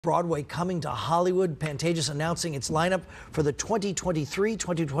Broadway coming to Hollywood. Pantages announcing its lineup for the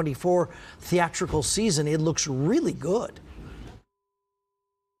 2023-2024 theatrical season. It looks really good.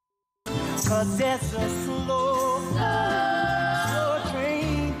 'Cause there's a slow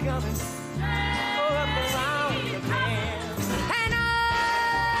train coming up around the bend. And all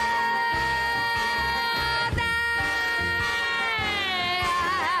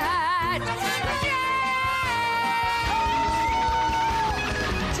that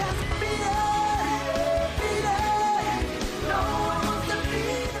just be there.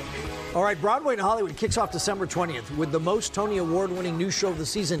 All right, Broadway in Hollywood kicks off December 20th with the most Tony Award-winning new show of the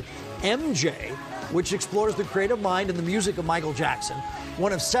season, MJ, which explores the creative mind and the music of Michael Jackson.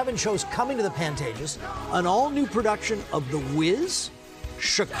 One of 7 shows coming to the Pantages. An all-new production of The Wiz,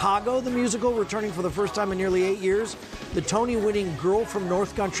 Chicago, the musical, returning for the first time in nearly 8 years. The Tony-winning Girl from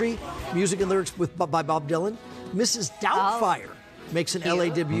North Country, music and lyrics by Bob Dylan. Mrs. Doubtfire makes an LA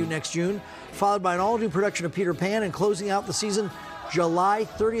debut next June, followed by an all-new production of Peter Pan, and closing out the season July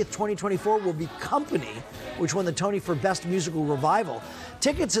 30th, 2024 will be Company, which won the Tony for Best Musical Revival.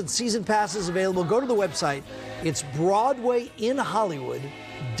 Tickets and season passes available. Go to the website. It's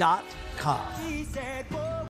BroadwayInHollywood.com.